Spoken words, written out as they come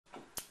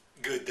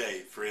Good day,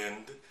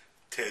 friend.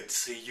 Tthe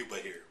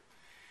Ciuba here.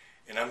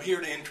 And I'm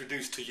here to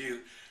introduce to you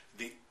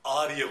the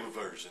audio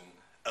version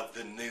of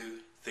the new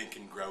Think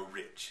and Grow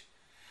Rich.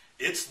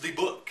 It's the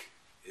book.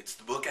 It's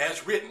the book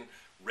as written,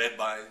 read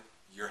by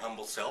your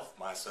humble self,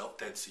 myself,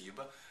 Tthe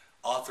Ciuba,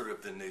 author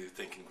of the new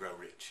Think and Grow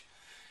Rich.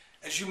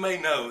 As you may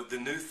know, the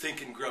new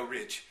Think and Grow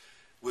Rich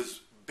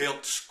was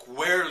built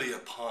squarely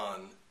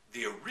upon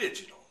the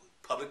original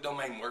public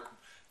domain work,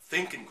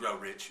 Think and Grow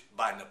Rich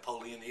by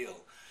Napoleon Hill.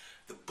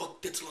 The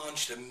book that's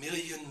launched 1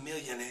 million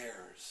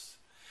millionaires.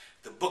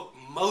 The book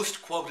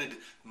most quoted,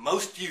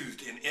 most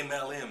used in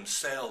MLM,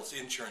 sales,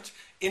 insurance,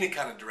 any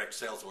kind of direct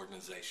sales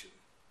organization.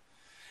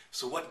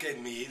 So what gave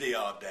me the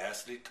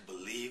audacity to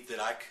believe that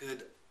I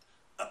could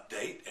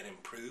update and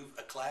improve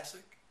a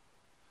classic?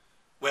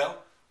 Well,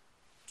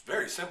 it's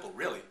very simple,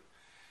 really.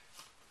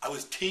 I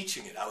was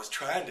teaching it. I was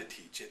trying to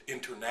teach it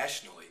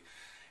internationally.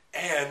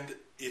 And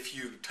if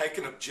you take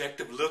an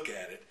objective look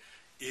at it,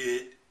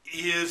 it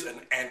is an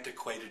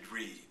antiquated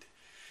read.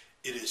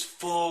 It is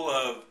full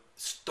of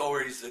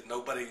stories that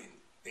nobody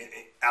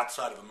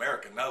outside of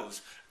America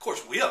knows. Of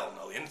course, we all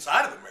know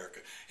inside of America,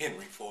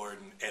 Henry Ford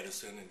and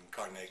Edison and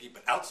Carnegie,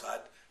 but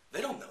outside,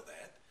 they don't know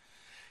that.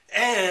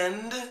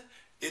 And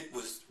it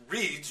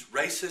reads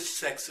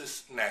racist,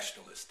 sexist,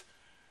 nationalist.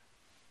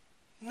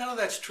 None of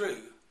that's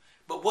true.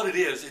 But what it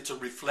is, it's a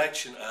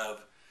reflection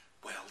of,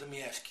 well, let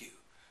me ask you,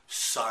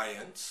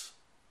 science.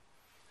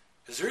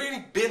 Has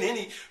there been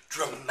any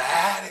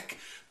dramatic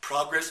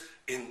progress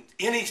in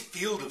any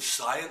field of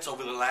science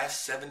over the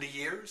last 70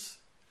 years?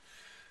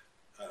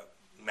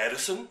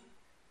 Medicine?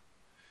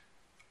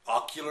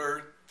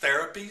 Ocular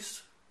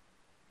therapies?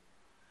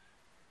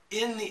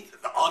 In the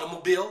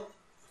automobile?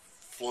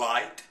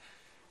 Flight?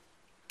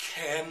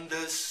 Can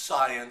the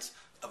science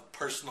of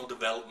personal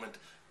development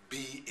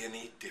be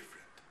any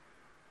different?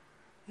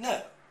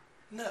 No.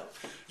 No.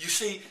 You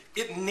see,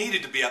 it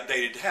needed to be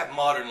updated to have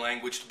modern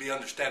language to be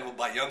understandable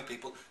by young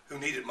people who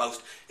need it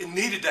most. It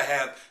needed to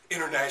have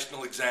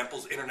international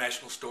examples,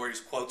 international stories,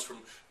 quotes from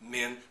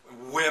men,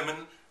 women,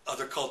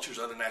 other cultures,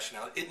 other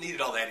nationalities. It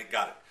needed all that. It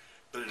got it.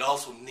 But it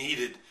also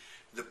needed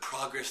the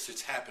progress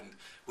that's happened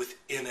with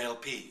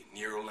NLP,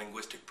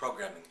 neuro-linguistic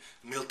programming,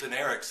 Milton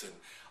Erickson,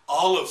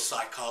 all of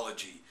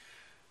psychology.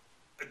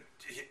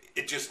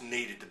 It just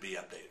needed to be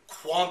updated.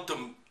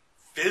 Quantum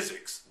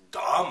physics,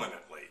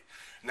 dominantly.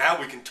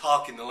 Now we can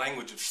talk in the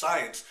language of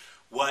science.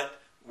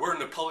 What were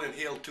Napoleon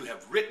Hill to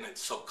have written it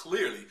so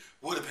clearly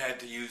would have had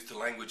to use the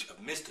language of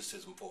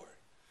mysticism for it.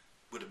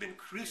 Would have been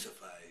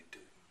crucified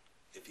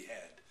if he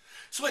had.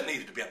 So it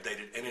needed to be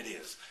updated, and it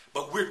is.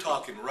 But we're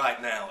talking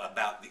right now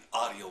about the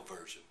audio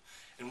version.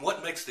 And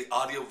what makes the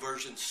audio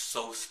version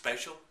so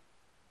special?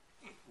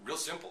 Real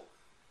simple.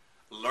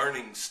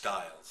 Learning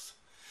styles.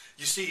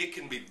 You see, it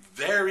can be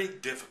very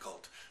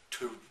difficult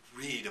to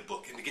read a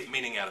book and to get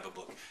meaning out of a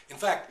book. In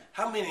fact,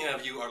 how many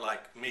of you are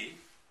like me?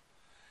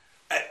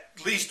 At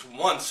least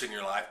once in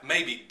your life,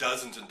 maybe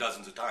dozens and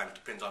dozens of times,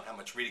 depends on how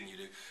much reading you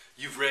do,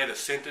 you've read a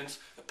sentence,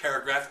 a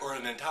paragraph, or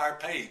an entire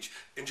page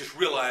and just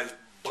realized,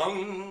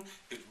 bung,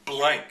 it's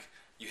blank.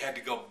 You had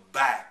to go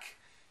back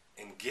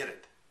and get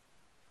it.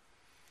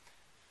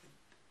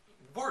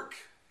 Work.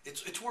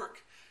 It's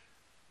work.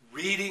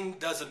 Reading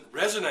doesn't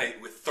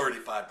resonate with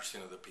 35%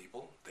 of the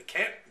people. They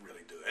can't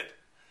really do it.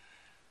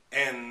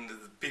 And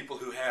the people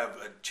who have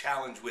a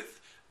challenge with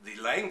the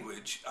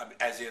language,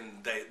 as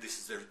in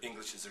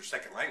English is their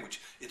second language,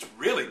 it's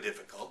really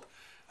difficult.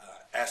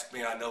 Ask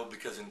me, I know,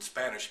 because in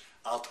Spanish,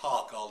 I'll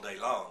talk all day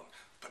long.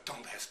 But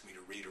don't ask me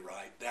to read or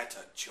write. That's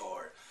a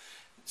chore.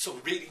 So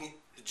reading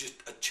is just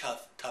a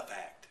tough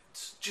act.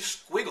 It's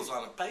just squiggles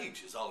on a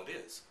page is all it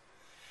is.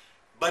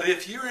 But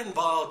if you're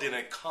involved in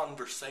a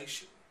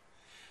conversation,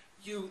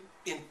 you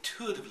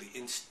intuitively,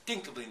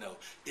 instinctively know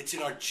it's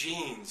in our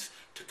genes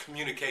to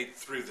communicate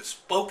through the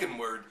spoken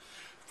word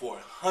for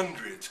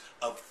hundreds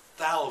of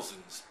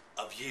thousands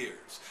of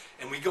years.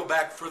 And we go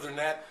back further than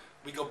that.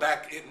 We go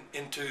back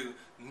into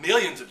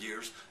millions of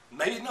years,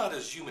 maybe not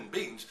as human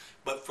beings,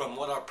 but from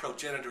what our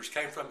progenitors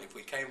came from. If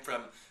we came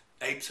from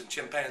apes and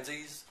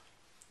chimpanzees,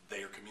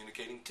 they are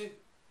communicating too.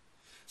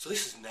 So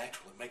this is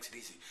natural. It makes it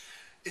easy.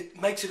 It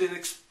makes it an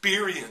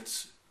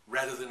experience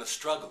rather than a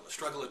struggle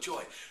of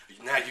joy.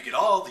 Now you get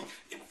all the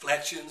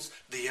inflections,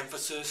 the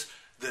emphasis,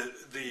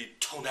 the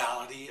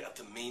tonality of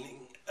the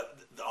meaning of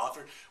the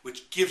author,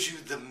 which gives you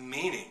the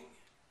meaning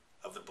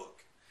of the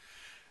book.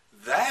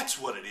 That's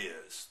what it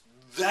is.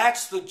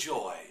 That's the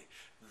joy.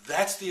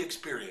 That's the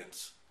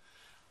experience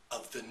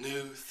of the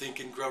new Think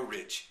and Grow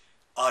Rich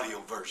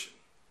audio version.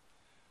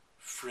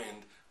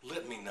 Friend,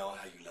 let me know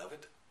how you love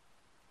it.